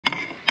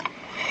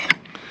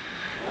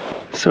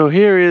So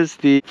here is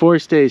the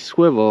Forestay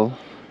Swivel,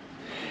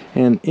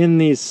 and in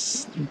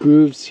these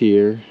grooves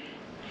here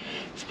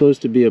it's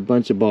supposed to be a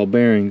bunch of ball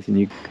bearings,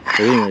 and but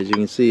anyways, you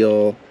can see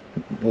a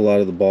lot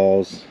of the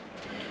balls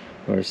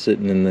are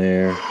sitting in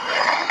there.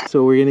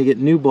 So we're gonna get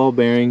new ball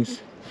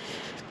bearings,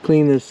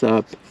 clean this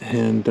up,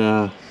 and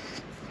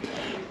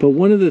but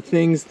one of the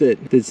things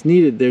that's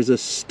needed, there's a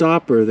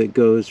stopper that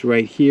goes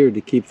right here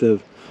to keep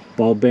the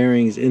ball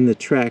bearings in the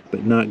track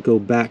but not go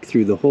back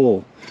through the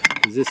hole,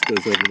 because this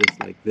goes over this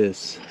like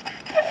this.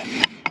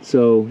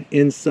 So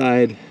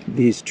inside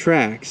these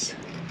tracks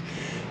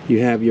you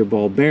have your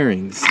ball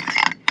bearings,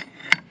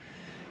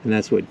 and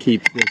that's what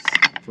keeps this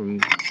from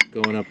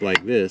going up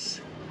like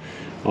this.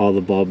 All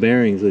the ball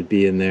bearings would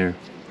be in there.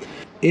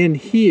 In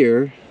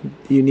here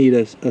you need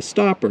a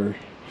stopper.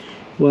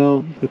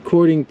 Well,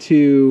 according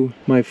to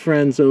my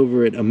friends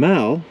over at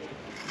Amal,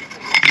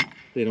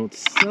 they don't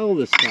sell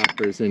the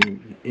stoppers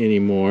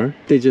anymore.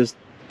 They just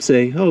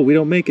say, oh, we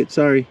don't make it,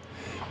 sorry.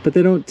 But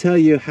they don't tell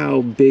you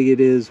how big it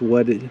is,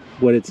 what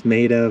it's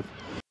made of.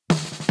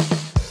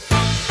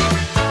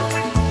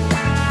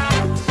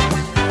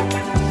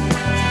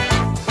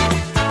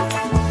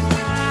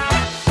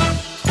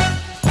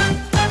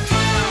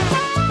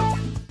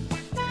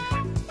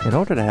 In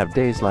order to have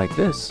days like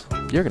this,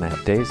 you're going to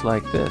have days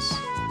like this.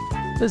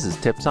 This is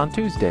Tips on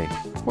Tuesday.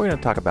 We're going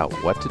to talk about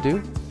what to do,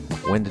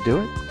 when to do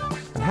it,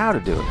 and how to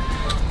do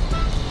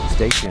it.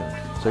 Stay tuned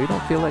so you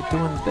don't feel like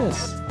doing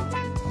this.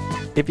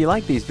 If you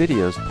like these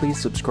videos, please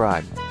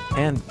subscribe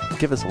and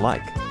give us a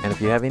like. And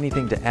if you have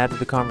anything to add to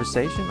the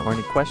conversation or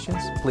any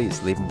questions,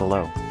 please leave them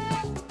below.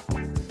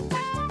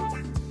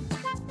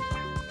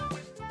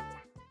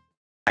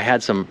 I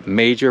had some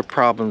major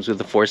problems with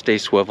the Forestay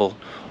Swivel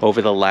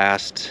over the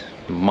last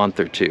month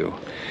or two,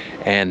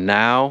 and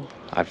now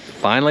I've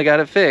finally got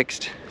it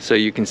fixed, so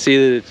you can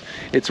see that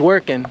it's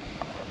working.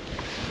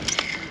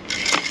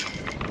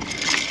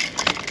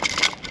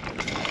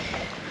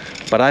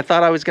 But I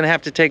thought I was gonna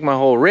have to take my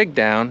whole rig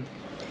down,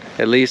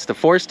 at least the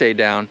forestay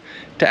down,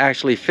 to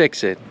actually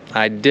fix it.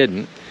 I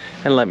didn't,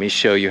 and let me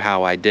show you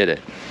how I did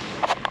it.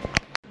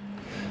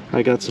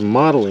 I got some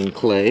modeling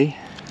clay.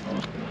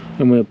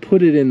 I'm gonna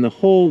put it in the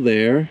hole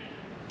there,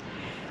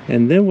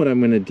 and then what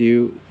I'm gonna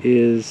do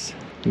is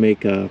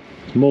make a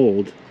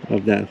mold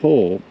of that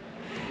hole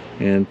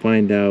and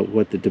find out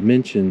what the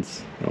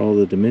dimensions, all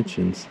the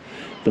dimensions.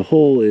 The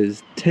hole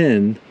is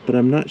 10, but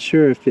I'm not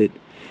sure if it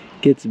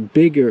gets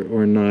bigger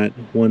or not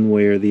one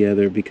way or the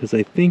other, because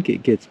I think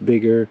it gets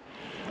bigger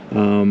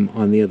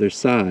on the other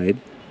side.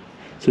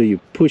 So you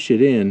push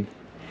it in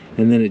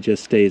and then it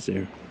just stays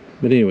there.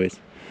 But anyways,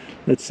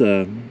 let's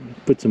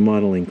put some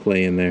modeling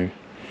clay in there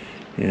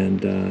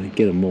and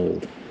get a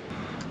mold.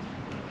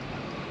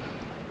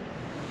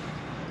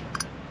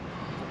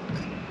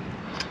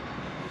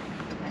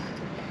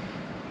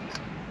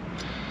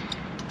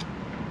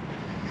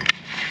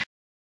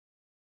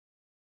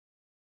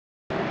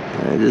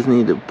 I just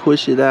need to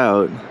push it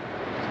out.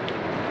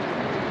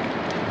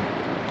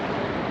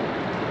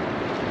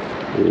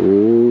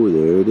 Oh,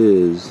 there it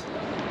is.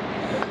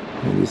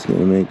 I'm just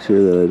gonna make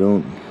sure that I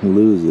don't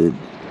lose it.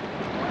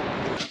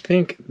 I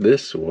think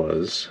this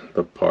was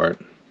the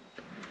part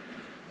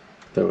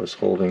that was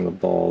holding the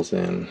balls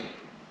in.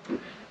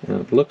 And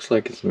it looks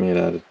like it's made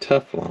out of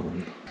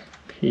Teflon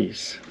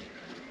piece.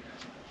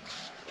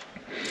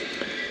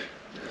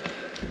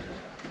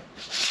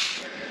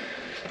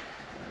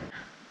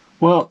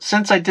 Well,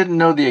 since I didn't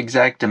know the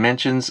exact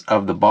dimensions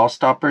of the ball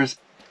stoppers,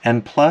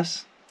 and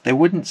plus they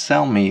wouldn't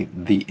sell me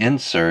the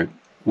insert,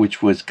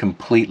 which was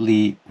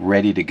completely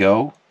ready to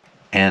go,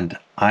 and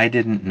I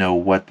didn't know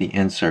what the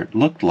insert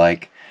looked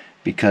like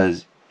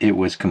because it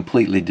was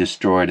completely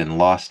destroyed and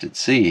lost at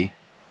sea.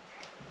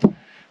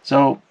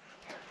 So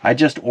I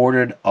just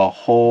ordered a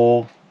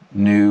whole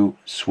new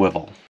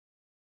swivel.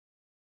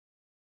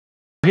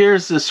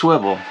 Here's the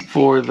swivel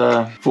for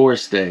the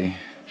Forestay.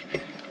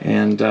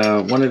 And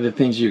one of the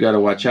things you got to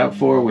watch out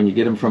for when you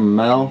get them from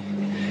Mel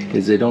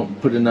is they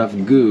don't put enough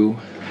goo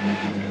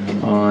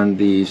on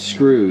the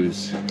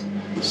screws.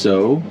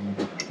 So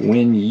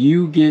when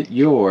you get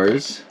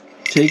yours,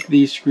 take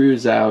these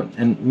screws out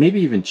and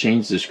maybe even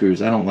change the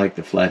screws. I don't like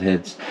the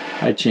flatheads.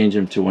 I change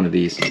them to one of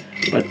these.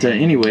 But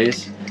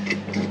anyways,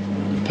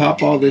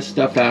 pop all this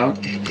stuff out.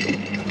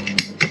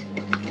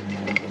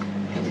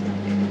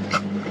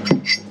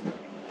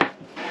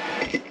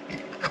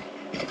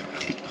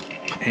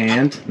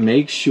 And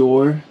make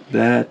sure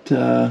that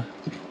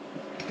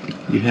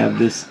you have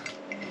this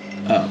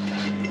up,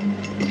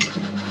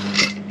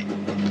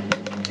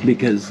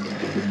 because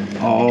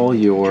all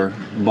your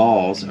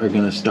balls are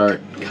going to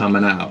start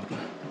coming out,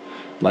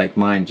 like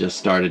mine just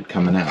started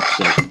coming out.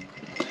 So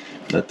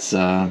let's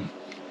so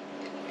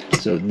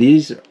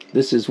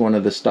this is one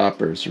of the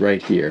stoppers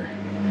right here,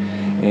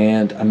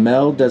 and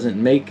Amel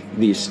doesn't make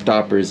these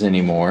stoppers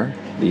anymore,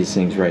 these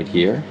things right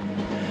here,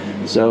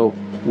 so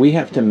we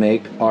have to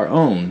make our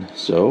own.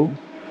 So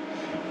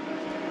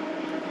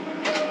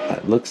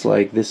it looks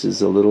like this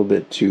is a little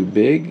bit too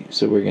big,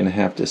 so we're going to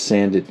have to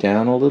sand it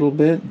down a little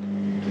bit.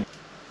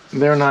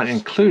 they're not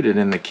included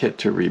in the kit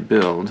to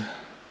rebuild.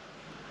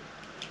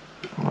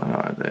 What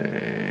are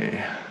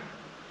they?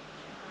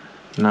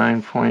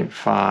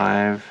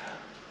 9.5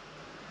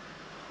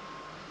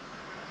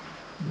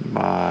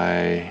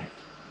 by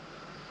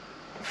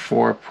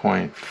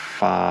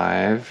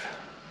 4.5,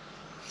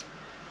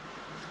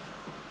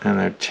 and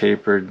they're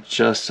tapered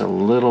just a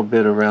little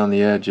bit around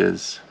the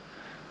edges,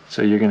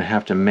 so you're going to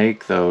have to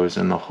make those.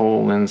 And the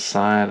hole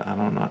inside,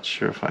 I'm not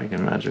sure if I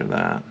can measure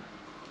that.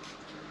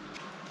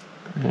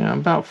 Yeah,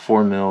 about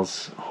 4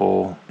 mils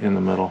hole in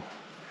the middle,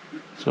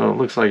 so it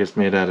looks like it's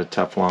made out of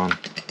Teflon.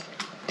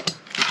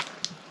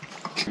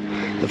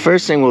 The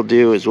first thing we'll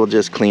do is we'll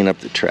just clean up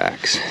the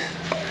tracks.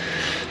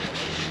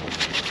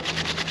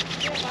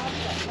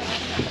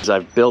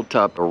 I've built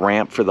up a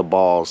ramp for the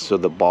balls, so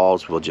the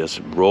balls will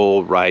just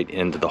roll right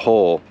into the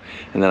hole,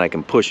 and then I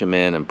can push them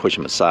in and push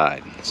them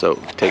aside. So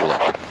take a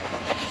look.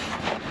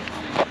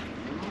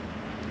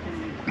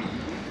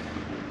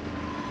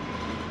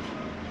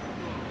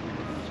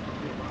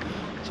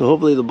 So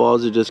hopefully the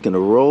balls are just going to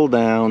roll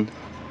down,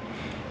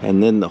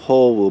 and then the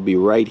hole will be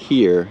right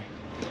here,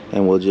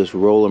 and we'll just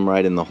roll them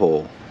right in the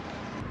hole.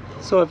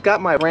 So I've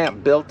got my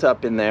ramp built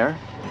up in there.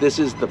 This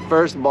is the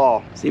first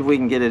ball. See if we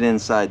can get it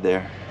inside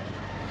there.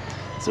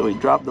 So we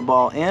drop the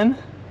ball in.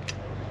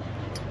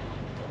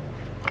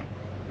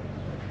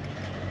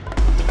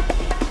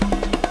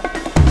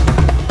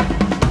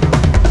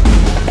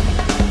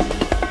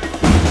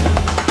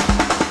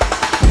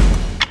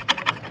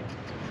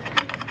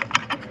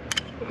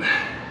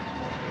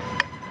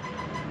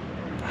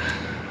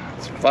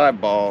 It's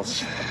 5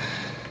 balls.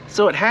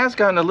 So it has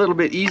gotten a little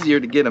bit easier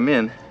to get them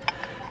in,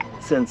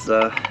 since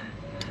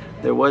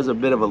there was a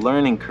bit of a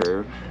learning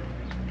curve.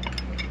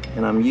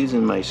 And I'm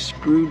using my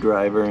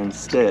screwdriver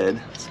instead,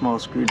 small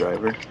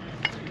screwdriver.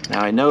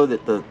 Now I know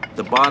that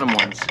the bottom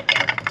ones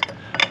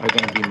are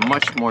going to be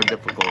much more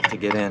difficult to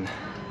get in,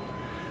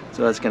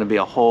 so that's going to be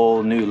a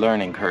whole new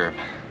learning curve.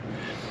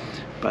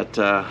 But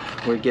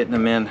we're getting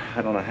them in.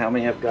 I don't know how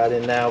many I've got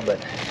in now,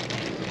 but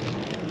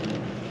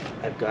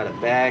I've got a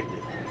bag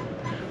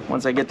that,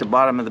 once I get to the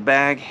bottom of the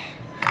bag,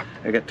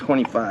 I got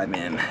 25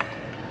 in.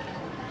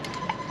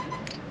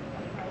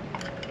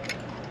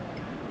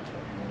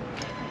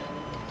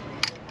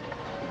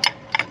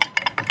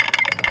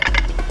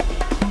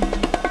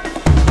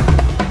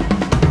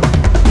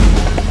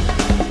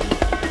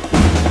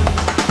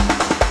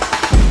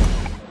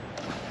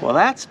 Well,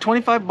 that's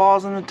 25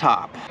 balls on the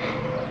top.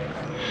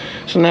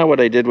 So now what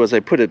I did was I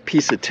put a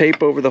piece of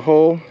tape over the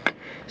hole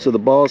so the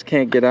balls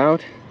can't get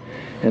out.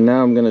 And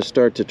now I'm going to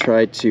start to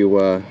try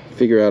to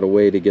figure out a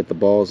way to get the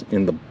balls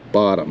in the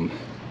bottom.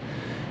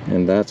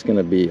 And that's going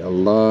to be a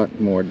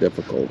lot more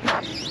difficult.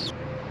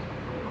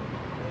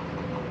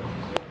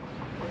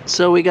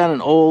 So we got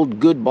an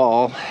old good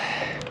ball.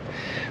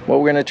 What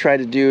we're going to try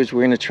to do is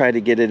we're going to try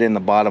to get it in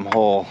the bottom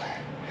hole.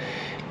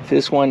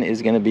 This one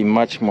is going to be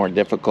much more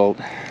difficult.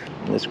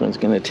 This one's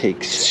going to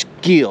take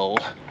skill,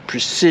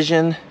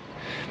 precision,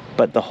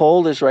 but the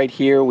hole is right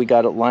here. We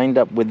got it lined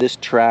up with this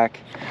track.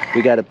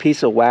 We got a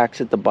piece of wax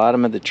at the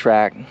bottom of the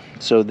track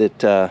so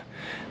that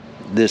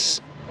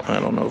this, I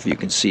don't know if you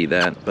can see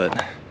that,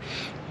 but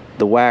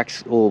the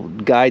wax will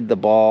guide the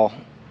ball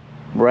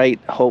right,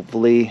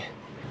 hopefully,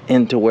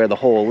 into where the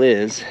hole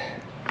is.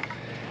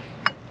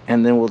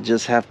 And then we'll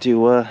just have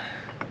to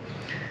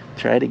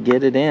try to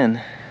get it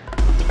in.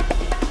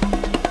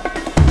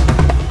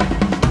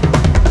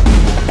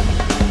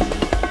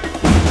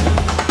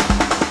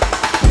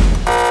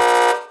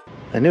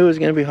 I knew it was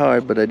going to be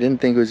hard, but I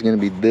didn't think it was going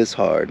to be this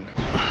hard.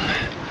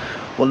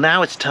 Well,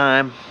 now it's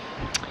time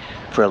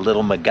for a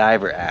little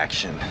MacGyver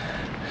action.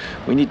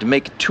 We need to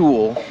make a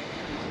tool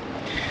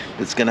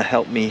that's going to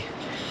help me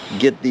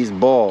get these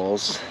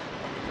balls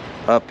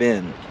up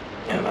in.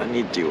 And I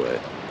need to,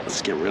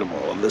 let's get rid of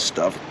all of this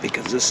stuff,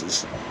 because this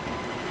is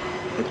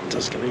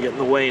just going to get in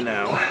the way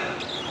now.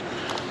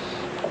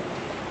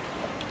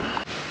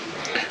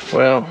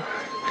 Well,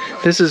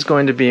 this is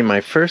going to be my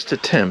first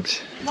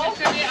attempt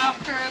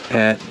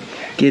at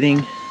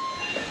getting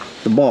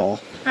the ball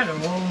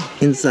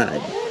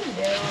inside.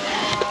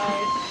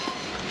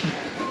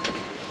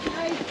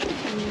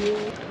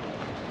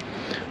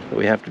 But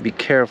we have to be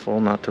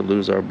careful not to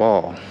lose our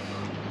ball.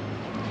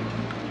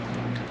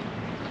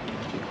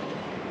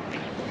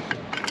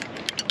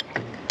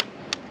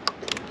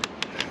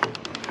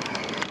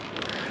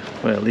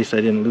 Well, at least I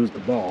didn't lose the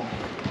ball.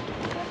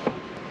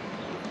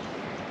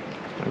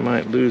 I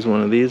might lose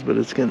one of these, but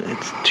it's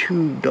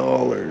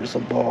 $2 a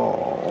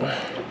ball.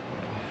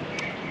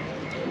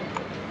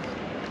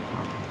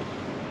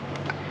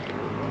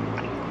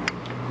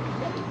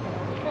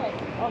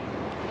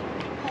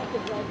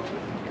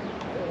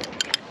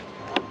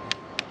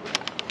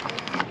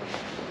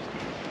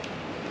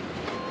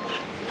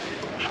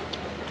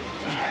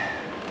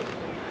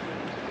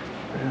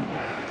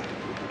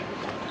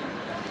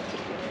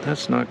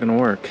 That's not going to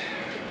work.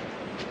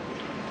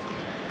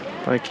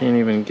 If I can't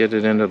even get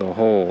it into the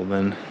hole,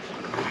 then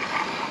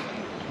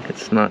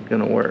it's not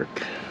going to work.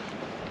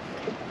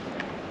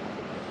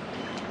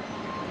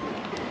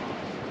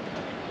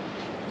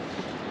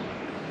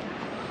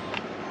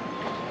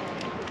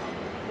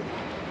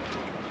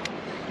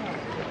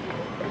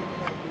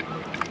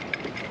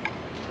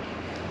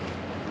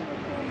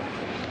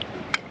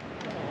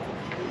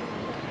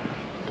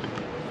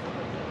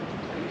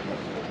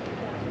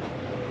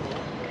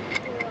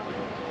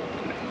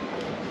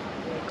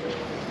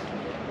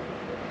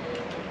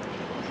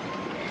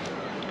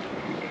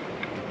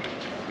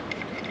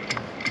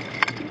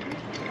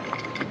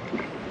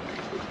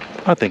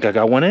 I think I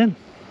got one in.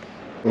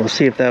 We'll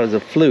see if that was a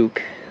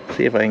fluke.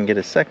 See if I can get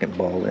a second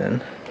ball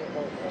in.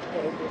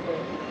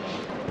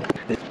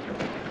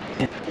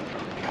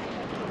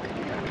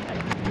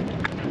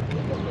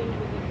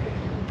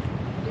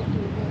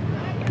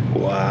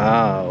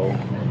 Wow.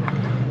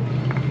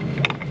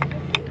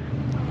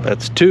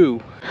 That's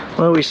two.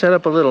 Well, we set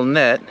up a little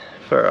net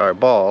for our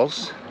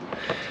balls,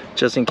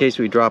 just in case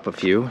we drop a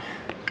few.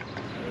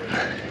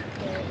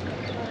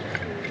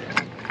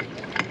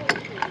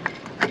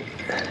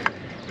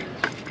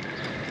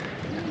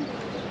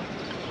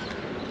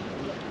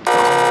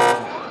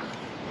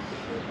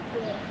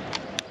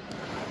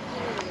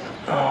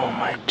 Oh,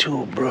 my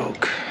tool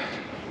broke.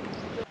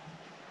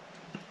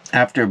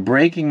 After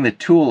breaking the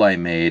tool I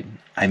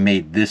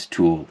made this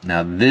tool.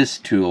 Now this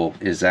tool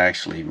is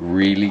actually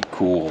really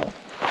cool.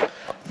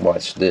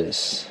 Watch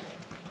this.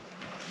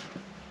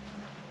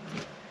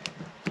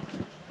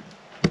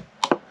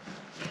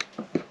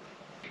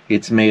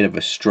 It's made of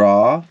a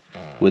straw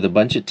with a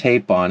bunch of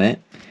tape on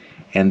it,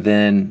 and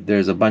then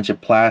there's a bunch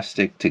of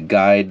plastic to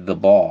guide the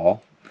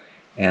ball,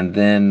 and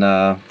then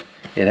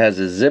it has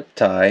a zip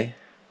tie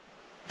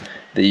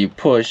that you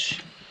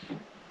push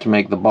to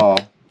make the ball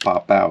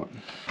pop out.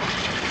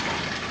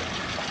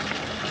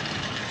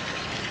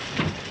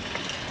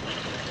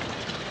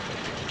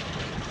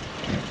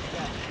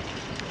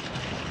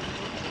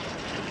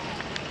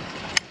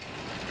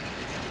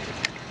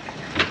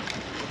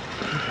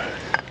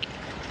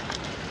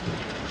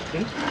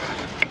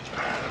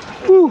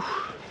 Whew.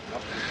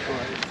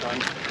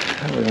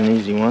 That was an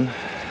easy one.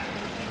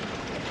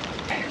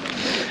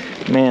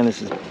 Man,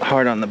 this is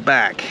hard on the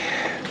back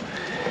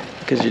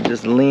because you're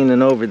just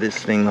leaning over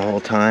this thing the whole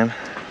time.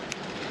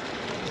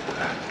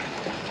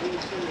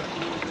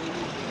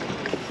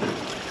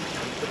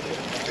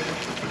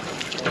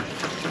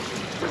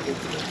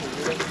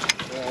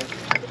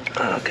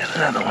 Oh, got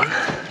another one.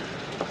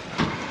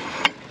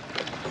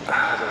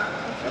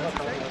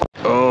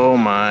 Oh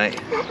my.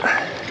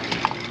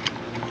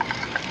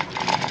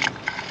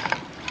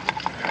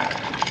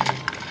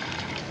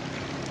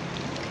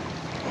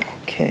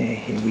 Okay,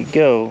 here we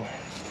go.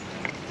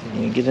 Let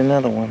me get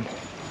another one.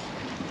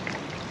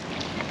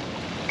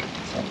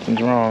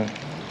 Something's wrong.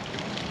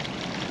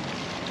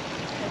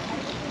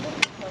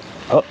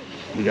 Oh,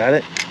 we got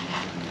it.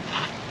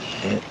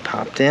 It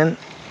popped in.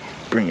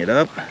 Bring it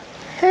up.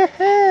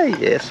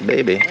 Yes,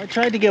 baby. I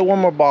tried to get one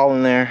more ball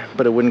in there,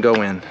 but it wouldn't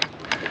go in.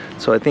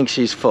 So I think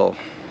she's full.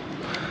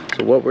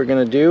 So what we're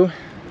gonna do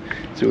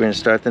is we're gonna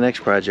start the next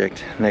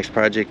project. Next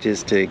project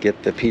is to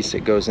get the piece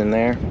that goes in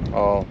there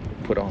all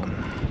put on.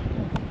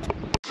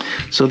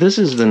 So this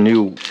is the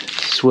new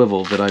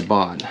swivel that I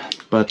bought,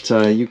 but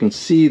you can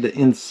see the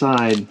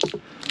inside.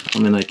 I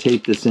mean, I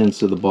taped this in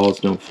so the balls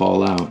don't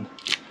fall out,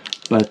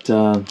 but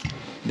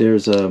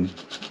there's a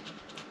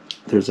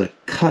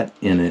cut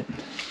in it.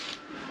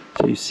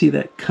 So you see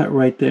that cut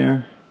right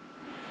there?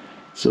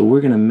 So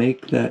we're gonna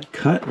make that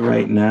cut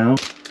right now.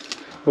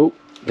 Oh,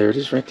 there it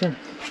is right there,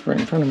 right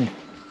in front of me.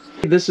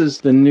 This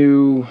is the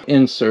new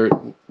insert,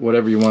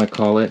 whatever you want to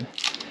call it,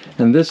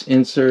 and this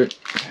insert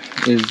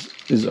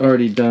is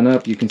already done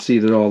up. You can see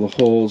that all the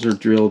holes are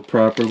drilled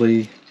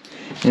properly,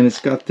 and it's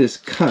got this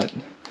cut.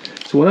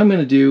 So what I'm going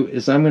to do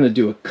is I'm going to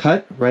do a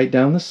cut right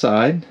down the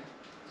side,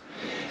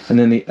 and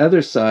then the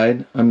other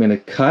side I'm going to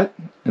cut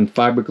and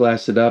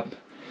fiberglass it up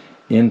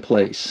in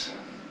place.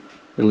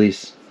 At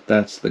least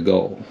that's the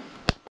goal.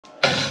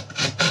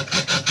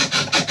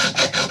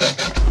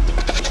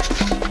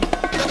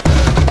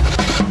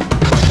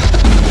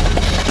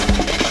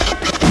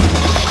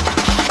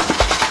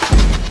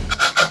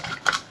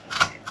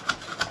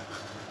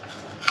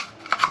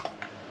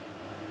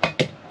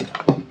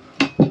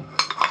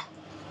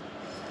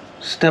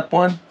 Step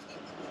one,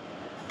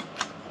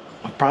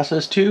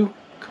 process two,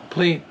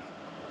 complete.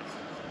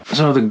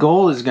 So the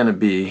goal is going to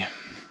be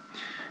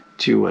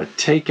to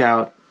take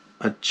out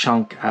a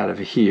chunk out of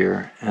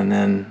here, and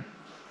then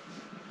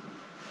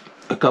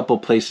a couple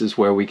places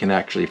where we can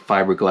actually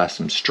fiberglass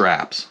some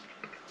straps.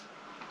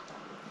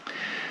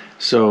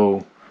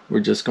 So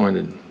we're just going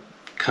to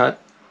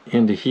cut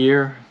into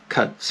here,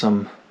 cut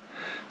some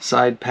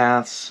side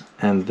paths,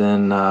 and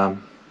then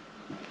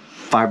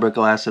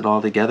fiberglass it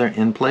all together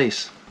in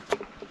place.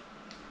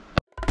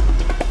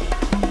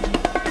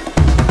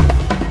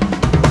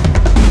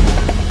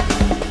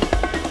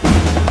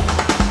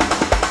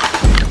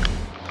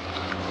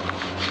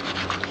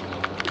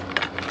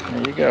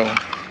 There you go.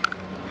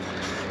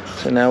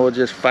 So now we'll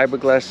just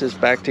fiberglass this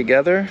back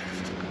together,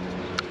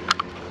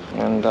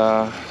 and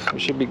we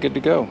should be good to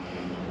go.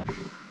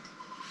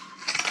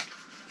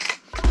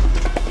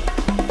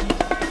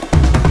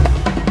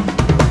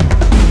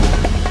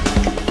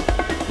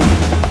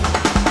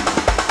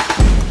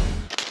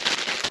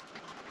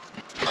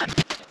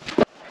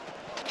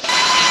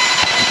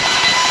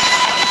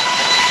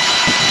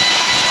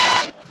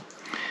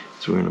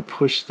 So we're going to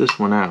push this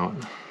one out.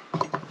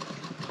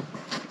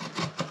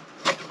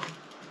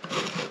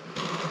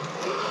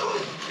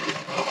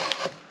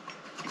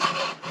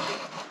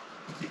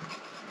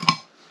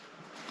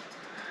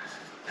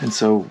 And And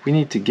so we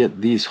need to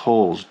get these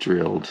holes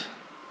drilled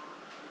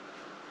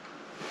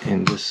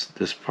in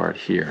this part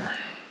here.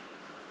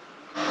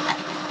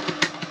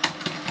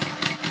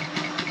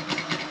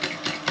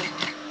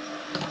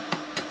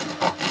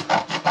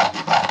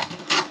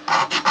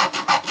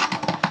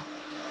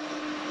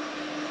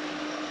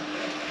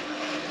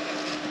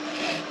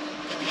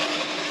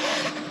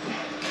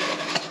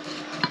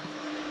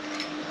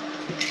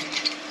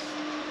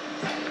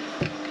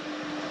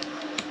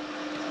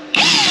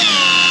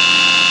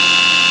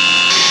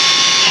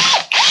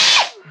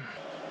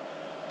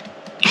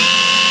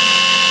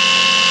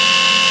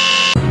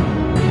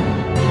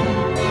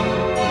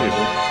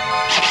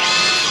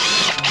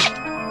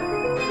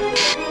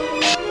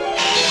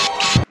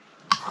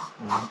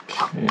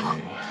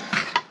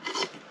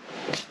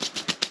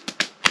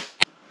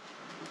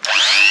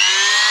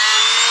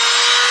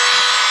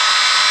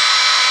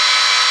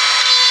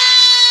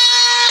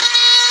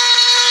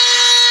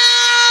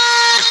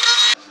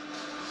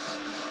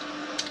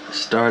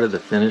 Start of the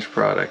finished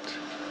product.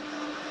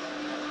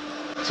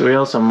 So we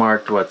also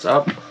marked what's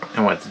up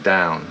and what's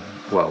down.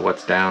 Well,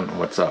 what's down and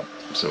what's up.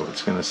 So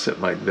it's going to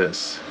sit like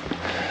this.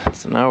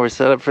 So now we're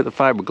set up for the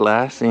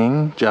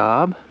fiberglassing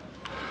job.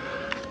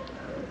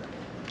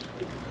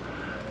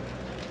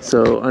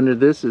 So under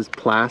this is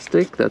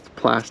plastic. That's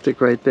plastic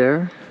right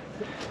there.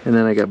 And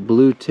then I got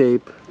blue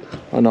tape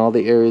on all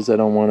the areas I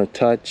don't want to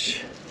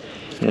touch.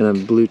 And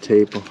then blue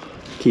tape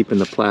keeping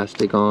the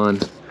plastic on.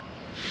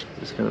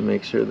 Just going to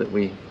make sure that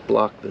we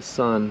block the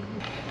sun.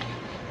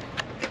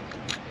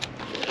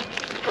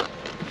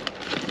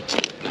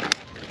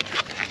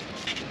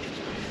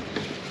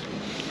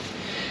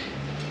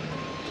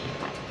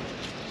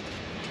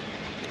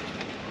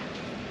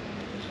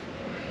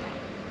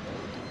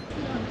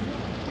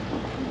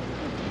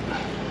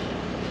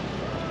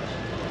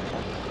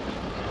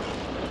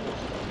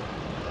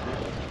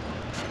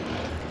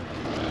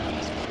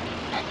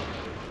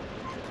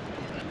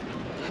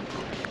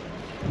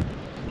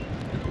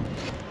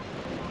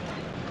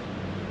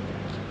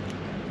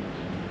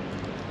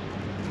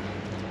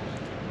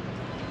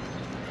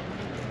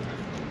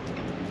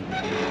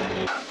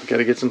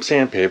 Gotta get some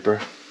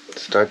sandpaper to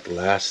start the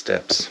last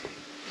steps.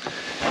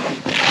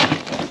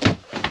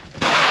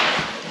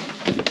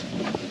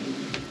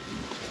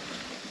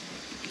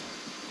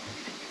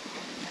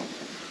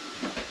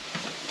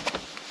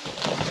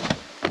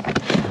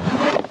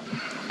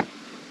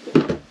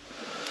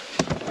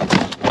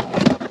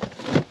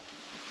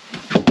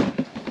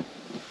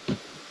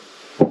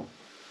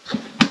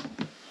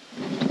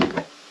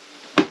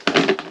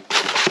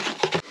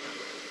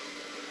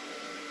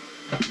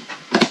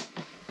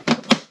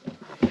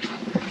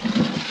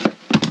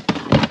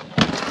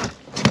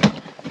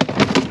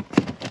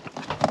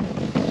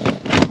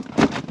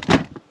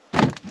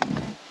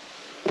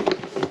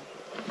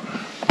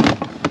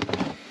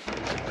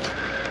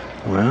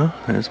 Well,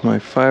 there's my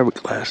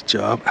fiberglass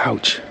job.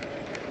 Ouch.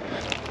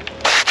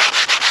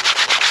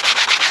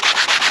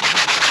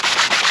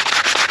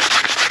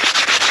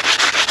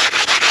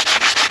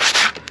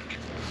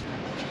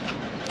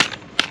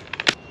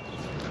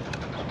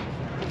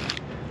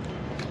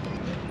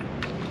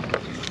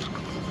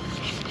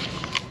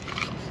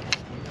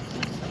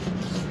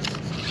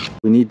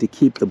 We need to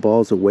keep the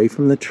balls away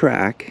from the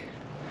track,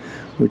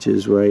 which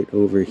is right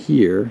over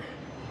here.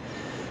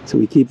 So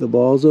we keep the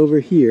balls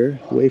over here,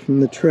 away from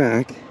the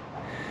track,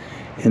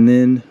 and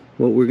then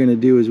what we're going to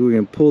do is we're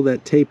going to pull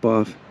that tape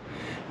off,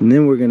 and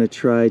then we're going to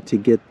try to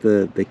get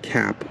the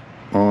cap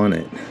on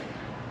it.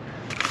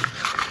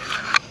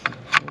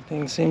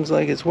 Everything seems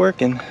like it's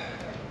working.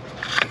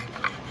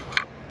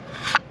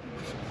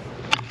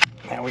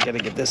 Now we got to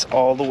get this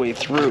all the way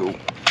through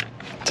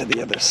to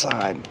the other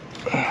side.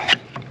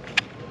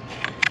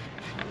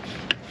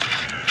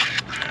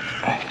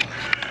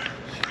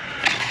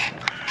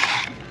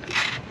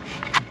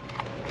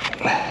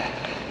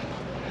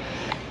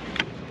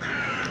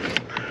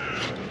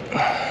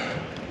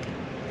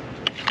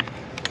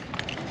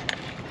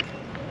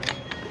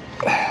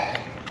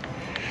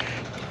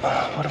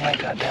 What have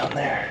I got down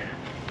there?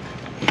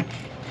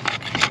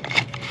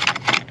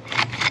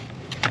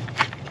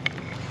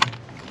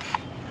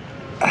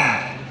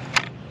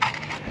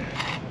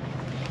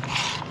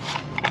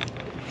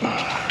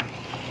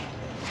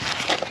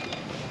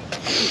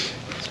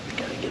 So we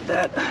gotta get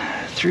that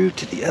through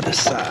to the other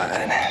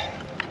side.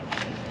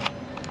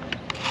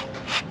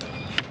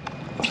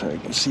 So you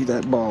can see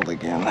that ball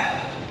again.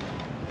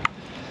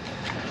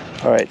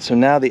 Alright, so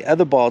now the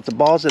other balls, the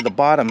balls at the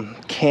bottom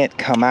can't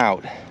come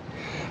out,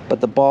 but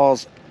the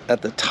balls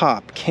at the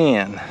top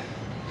can.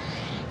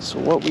 So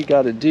what we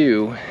got to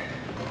do,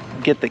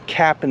 get the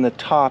cap in the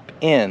top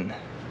in.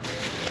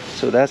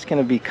 So that's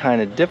going to be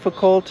kind of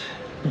difficult,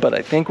 but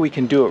I think we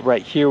can do it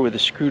right here with a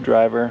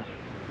screwdriver.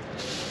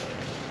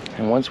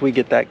 And once we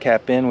get that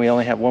cap in, we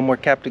only have one more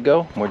cap to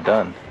go, and we're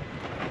done.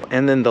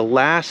 And then the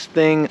last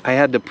thing I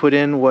had to put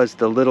in was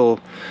the little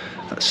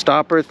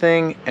stopper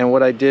thing, and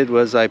what I did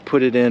was I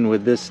put it in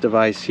with this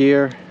device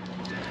here.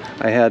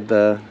 I had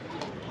the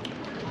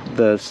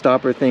the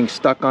stopper thing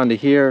stuck onto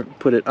here,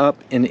 put it up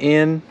and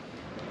in,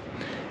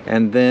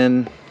 and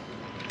then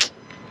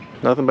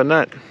nothing but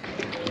nut.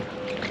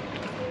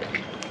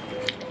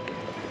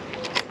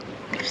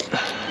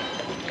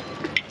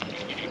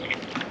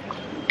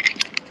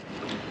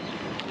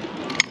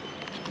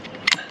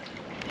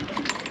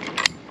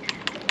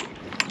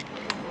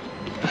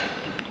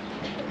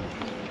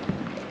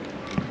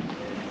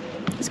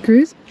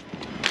 Screws?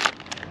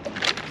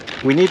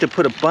 We need to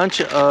put a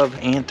bunch of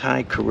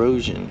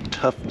anti-corrosion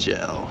tough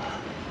gel.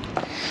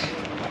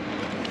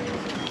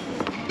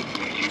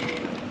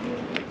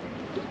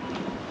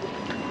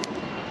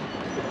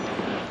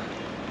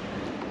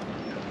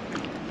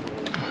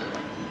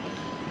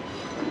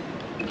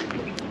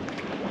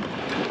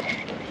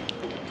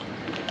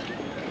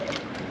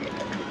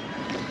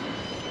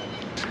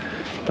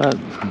 But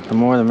the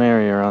more the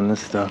merrier on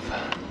this stuff.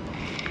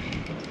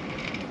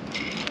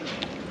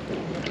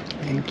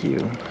 Thank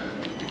you.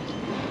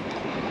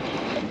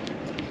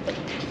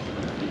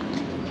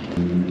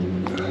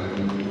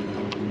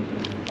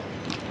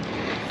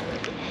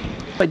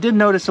 I did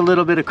notice a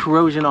little bit of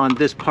corrosion on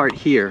this part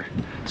here.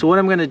 So what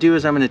I'm going to do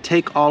is I'm going to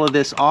take all of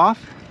this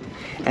off,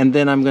 and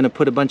then I'm going to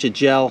put a bunch of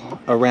gel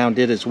around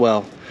it as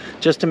well,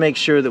 just to make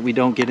sure that we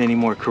don't get any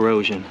more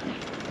corrosion.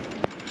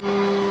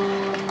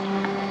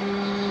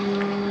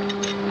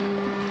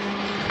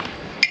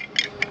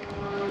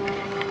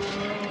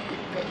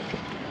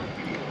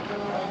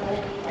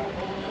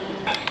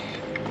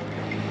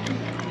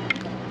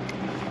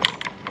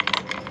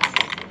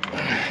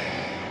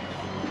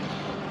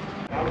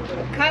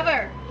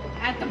 Cover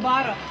at the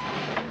bottom.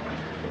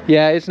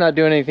 Yeah, it's not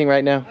doing anything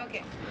right now.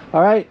 Okay.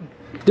 All right,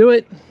 do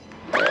it.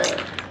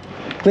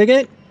 Click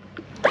it.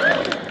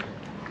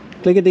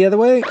 Click it the other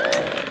way.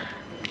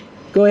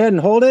 Go ahead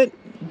and hold it.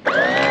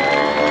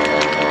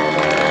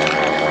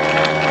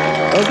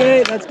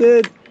 Okay, that's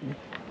good.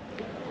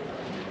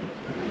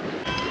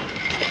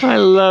 I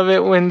love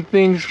it when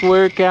things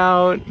work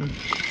out.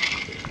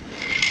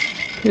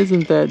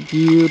 Isn't that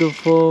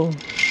beautiful?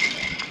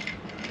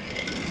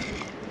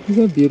 Is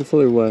that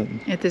beautiful or what?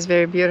 It is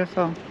very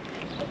beautiful.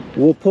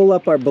 We'll pull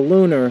up our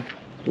ballooner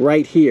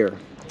right here.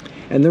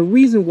 And the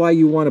reason why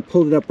you want to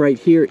pull it up right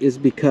here is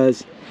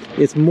because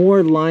it's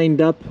more lined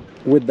up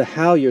with the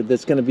halyard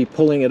that's going to be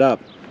pulling it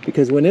up.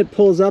 Because when it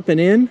pulls up and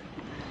in,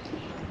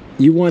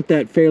 you want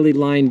that fairly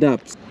lined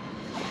up.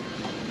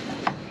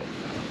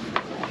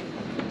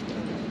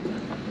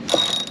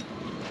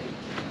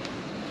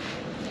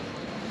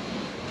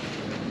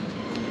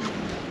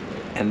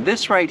 And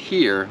this right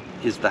here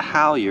is the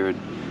halyard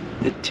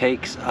that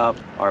takes up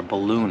our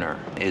ballooner.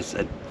 It's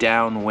a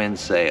downwind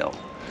sail.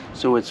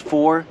 So it's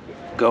for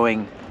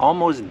going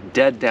almost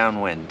dead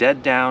downwind,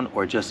 dead down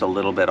or just a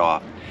little bit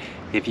off.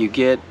 If you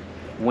get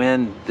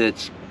wind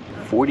that's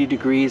 40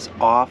 degrees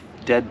off,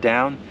 dead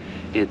down,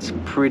 it's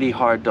pretty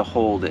hard to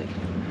hold it.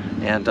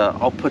 And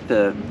I'll put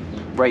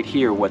right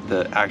here what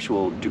the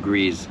actual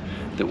degrees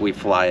that we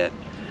fly it.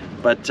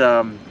 But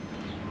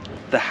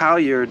the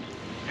halyard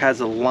has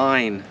a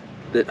line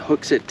that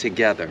hooks it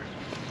together.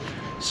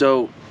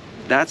 So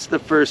that's the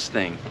first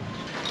thing.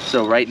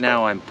 So right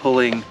now I'm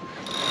pulling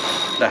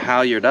the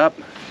halyard up,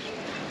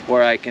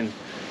 or I can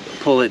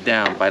pull it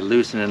down by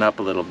loosening it up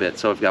a little bit.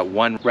 So I've got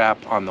one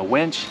wrap on the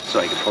winch, so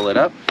I can pull it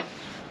up,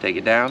 take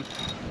it down,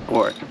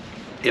 or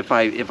if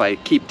I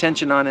keep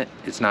tension on it,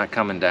 it's not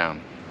coming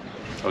down.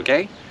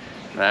 Okay,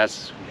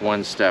 that's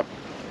one step.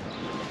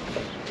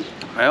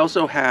 I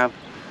also have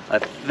a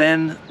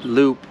thin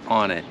loop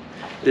on it.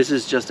 This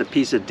is just a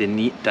piece of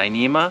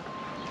Dyneema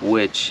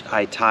which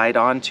I tied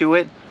onto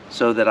it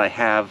so that I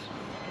have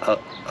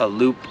a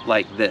loop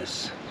like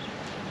this,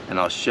 and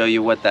I'll show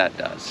you what that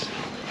does.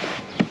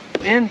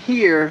 In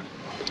here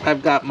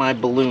I've got my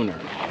ballooner.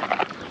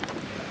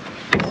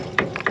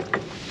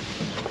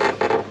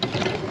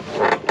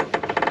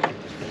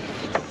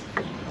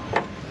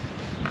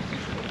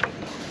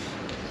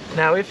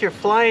 Now if you're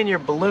flying your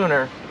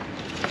ballooner,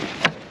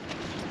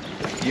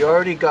 you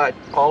already got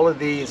all of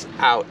these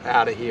out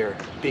of here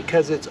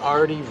because it's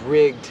already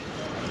rigged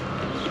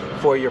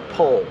for your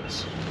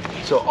poles.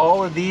 So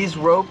all of these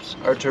ropes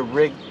are to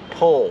rig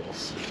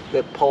poles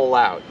that pull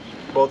out,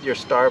 both your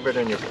starboard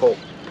and your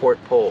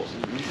port poles.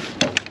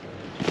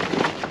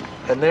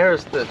 And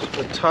there's the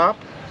top,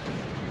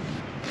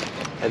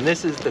 and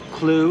this is the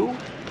clue.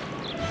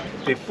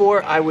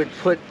 Before I would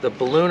put the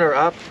ballooner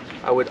up,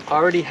 I would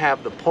already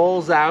have the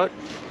poles out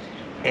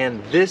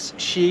and this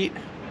sheet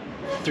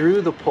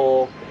through the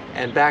pole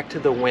and back to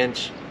the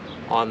winch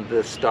on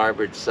the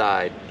starboard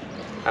side.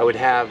 I would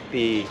have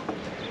the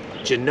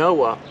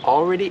Genoa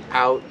already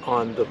out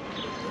on the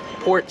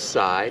port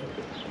side,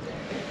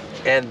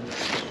 and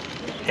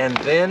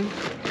then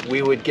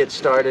we would get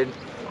started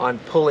on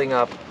pulling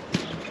up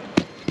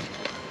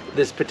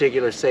this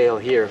particular sail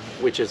here,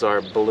 which is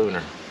our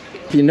ballooner.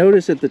 If you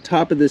notice at the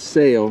top of this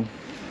sail,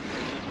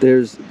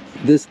 there's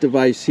this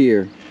device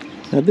here.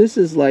 Now this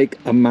is like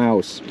a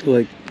mouse,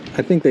 like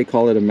I think they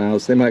call it a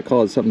mouse. They might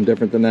call it something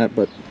different than that,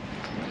 but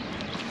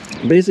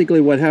basically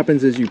what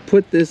happens is you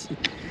put this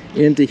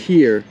into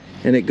here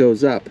and it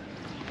goes up.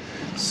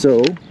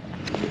 So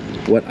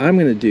what I'm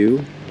going to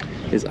do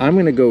is I'm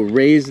going to go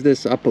raise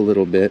this up a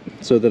little bit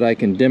so that I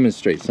can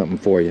demonstrate something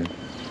for you.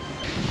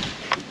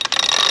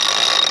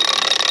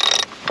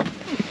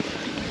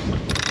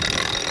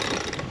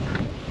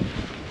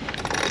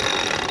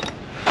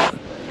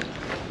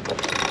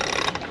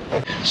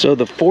 So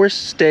the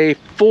Forestay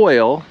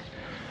foil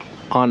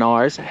on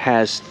ours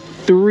has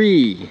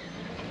 3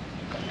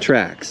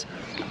 tracks.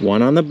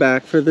 One on the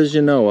back for the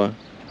genoa,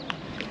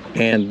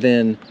 and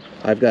then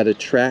I've got a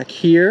track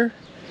here.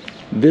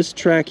 This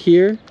track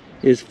here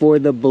is for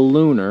the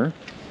ballooner,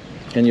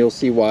 and you'll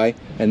see why.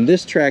 And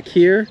this track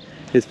here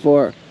is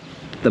for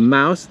the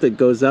mouse that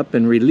goes up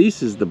and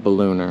releases the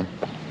ballooner.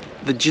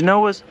 The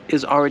genoa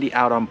is already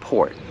out on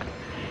port,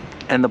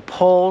 and the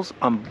poles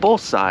on both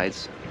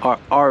sides are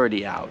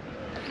already out.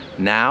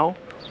 Now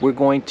we're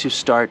going to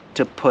start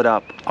to put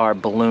up our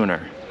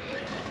ballooner.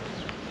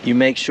 You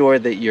make sure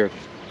that your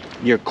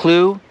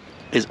clue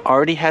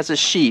already has a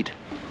sheet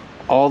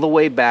all the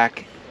way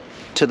back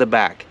to the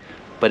back,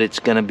 but it's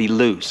going to be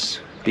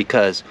loose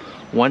because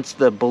once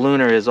the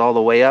ballooner is all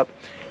the way up,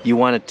 you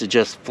want it to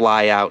just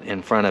fly out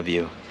in front of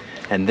you,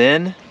 and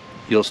then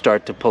you'll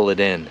start to pull it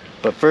in.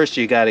 But first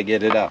you got to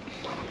get it up.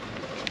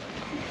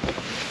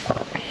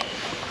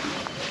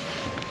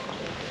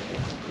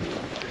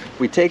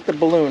 We take the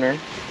ballooner,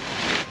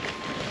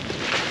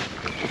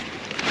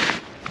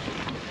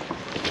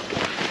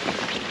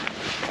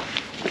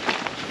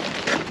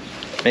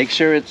 make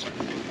sure it's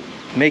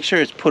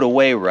put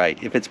away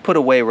right. If it's put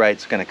away right,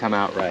 it's going to come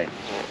out right.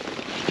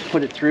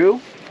 Put it through.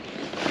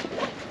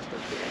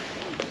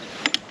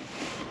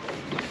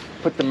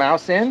 Put the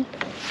mouse in.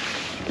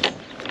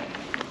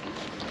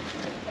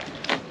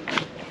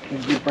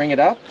 You bring it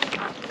up.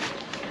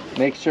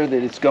 Make sure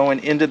that it's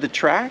going into the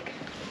track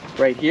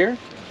right here.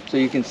 So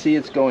you can see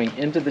it's going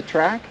into the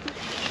track.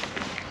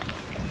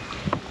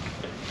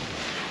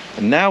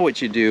 And now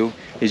what you do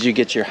is you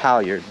get your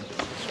halyard.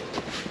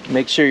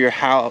 Make sure your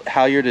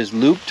halyard is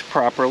looped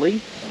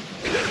properly.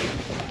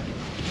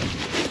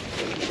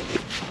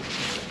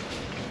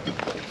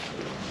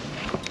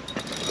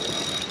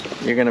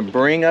 You're going to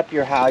bring up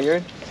your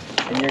halyard,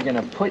 and you're going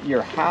to put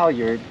your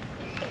halyard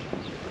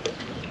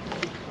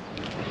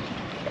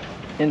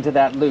into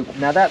that loop.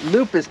 Now that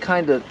loop is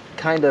kind of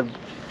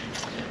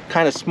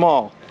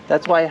small.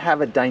 That's why I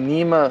have a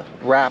Dyneema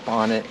wrap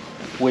on it,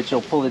 which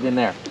will pull it in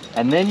there.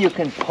 And then you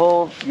can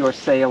pull your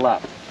sail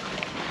up.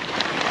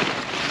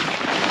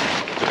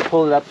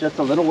 Pull it up just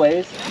a little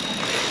ways.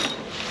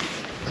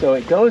 So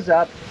it goes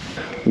up.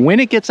 When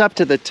it gets up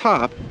to the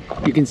top,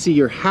 you can see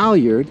your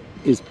halyard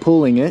is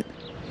pulling it.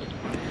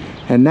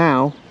 And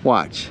now,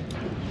 watch.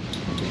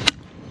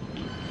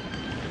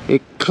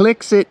 It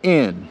clicks it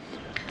in.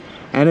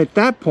 And at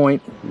that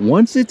point,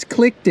 once it's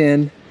clicked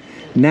in,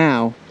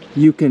 now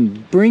you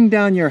can bring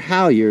down your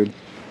halyard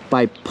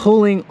by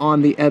pulling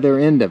on the other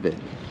end of it.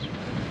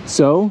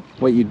 So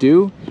what you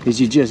do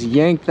is you just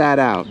yank that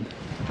out.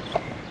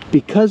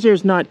 Because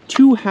there's not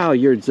 2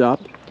 halyards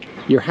up,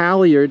 your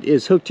halyard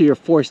is hooked to your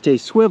Forestay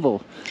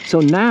swivel. So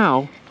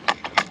now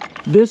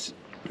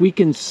we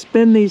can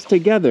spin these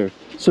together.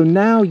 So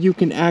now you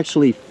can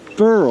actually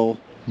furl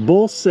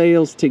both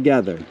sails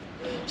together.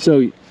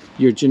 So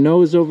your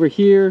genoa's over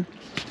here,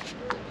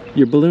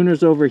 your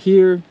ballooner's over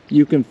here,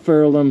 you can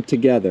furl them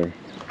together.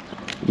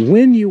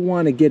 When you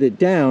want to get it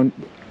down,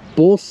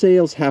 both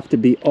sails have to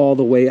be all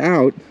the way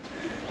out.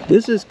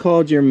 This is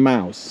called your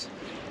mouse.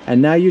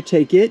 And now you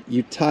take it,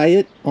 you tie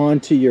it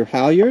onto your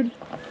halyard,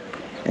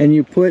 and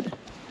you put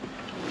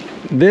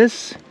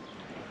this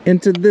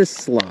into this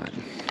slot.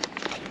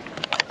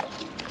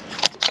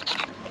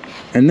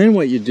 And then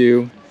what you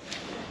do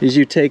is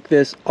you take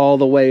this all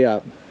the way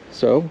up.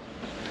 So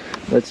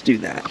let's do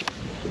that.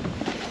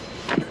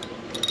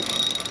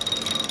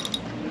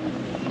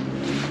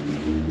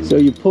 So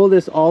you pull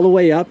this all the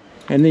way up,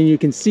 and then you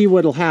can see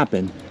what'll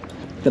happen.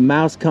 The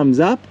mouse comes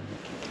up,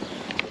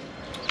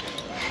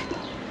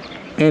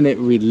 and it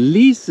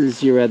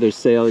releases your other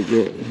sail.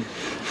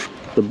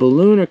 The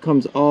ballooner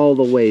comes all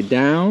the way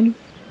down,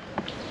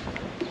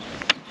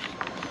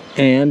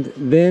 and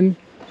then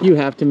you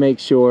have to make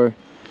sure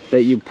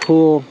that you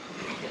pull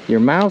your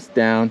mouse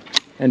down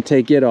and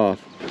take it off.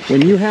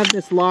 When you have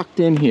this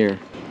locked in here,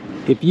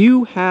 if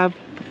you have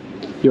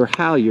your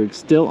halyard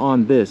still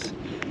on this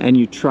and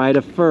you try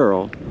to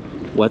furl,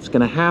 what's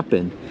going to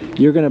happen?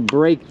 You're going to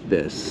break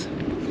this.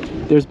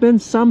 There's been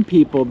some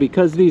people,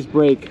 because these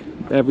break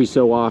every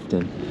so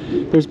often,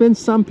 there's been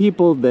some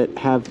people that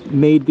have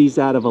made these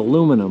out of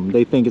aluminum.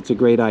 They think it's a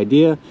great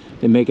idea.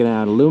 They make it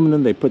out of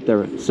aluminum, they put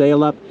their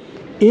sail up.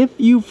 If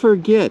you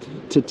forget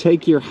to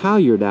take your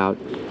halyard out,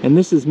 and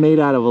this is made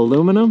out of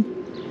aluminum,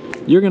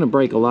 you're gonna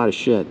break a lot of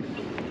shit.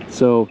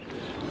 So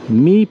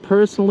me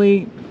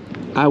personally,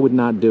 I would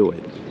not do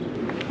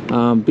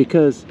it.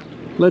 Because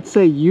let's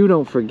say you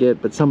don't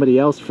forget, but somebody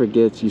else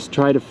forgets, you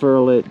try to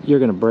furl it, you're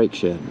gonna break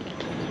shit.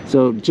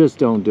 So just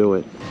don't do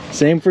it.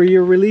 Same for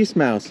your release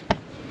mouse.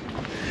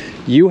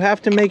 You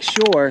have to make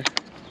sure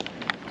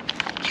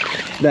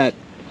that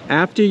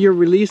after your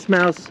release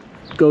mouse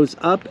goes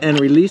up and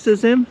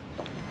releases him,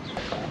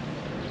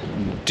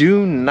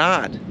 do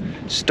not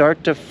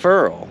start to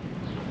furl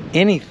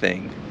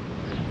anything.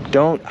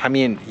 I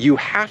mean, you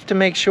have to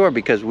make sure,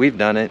 because we've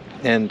done it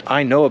and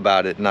I know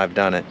about it and I've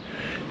done it.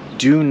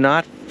 Do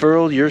not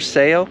furl your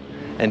sail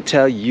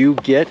until you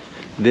get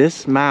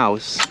this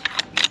mouse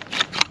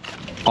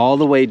all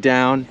the way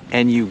down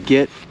and you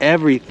get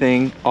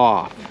everything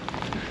off.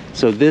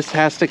 So this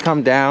has to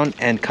come down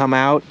and come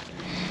out.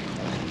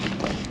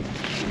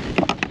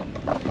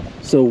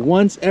 So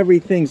once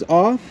everything's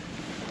off,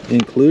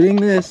 including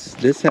this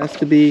has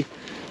to be,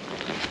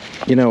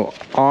 you know,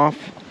 off.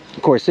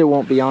 Of course, it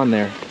won't be on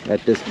there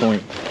at this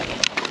point.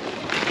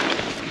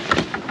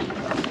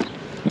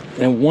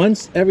 And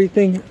once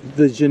everything,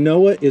 the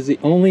genoa is the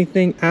only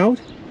thing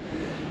out,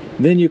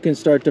 then you can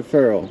start to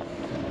furl.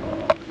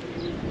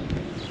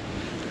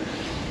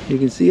 You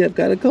can see I've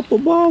got a couple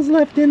balls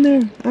left in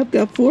there. I've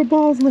got 4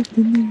 balls left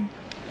in there.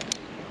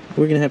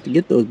 We're gonna have to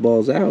get those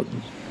balls out.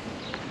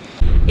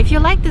 If you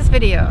like this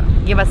video,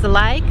 give us a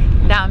like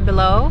down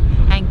below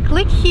and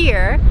click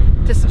here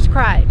to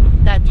subscribe.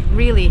 That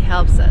really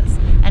helps us.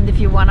 And if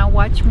you want to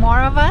watch more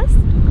of us,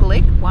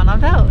 click one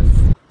of those.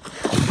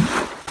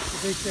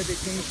 They said they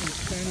came from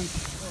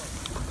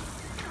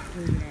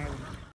Spanish.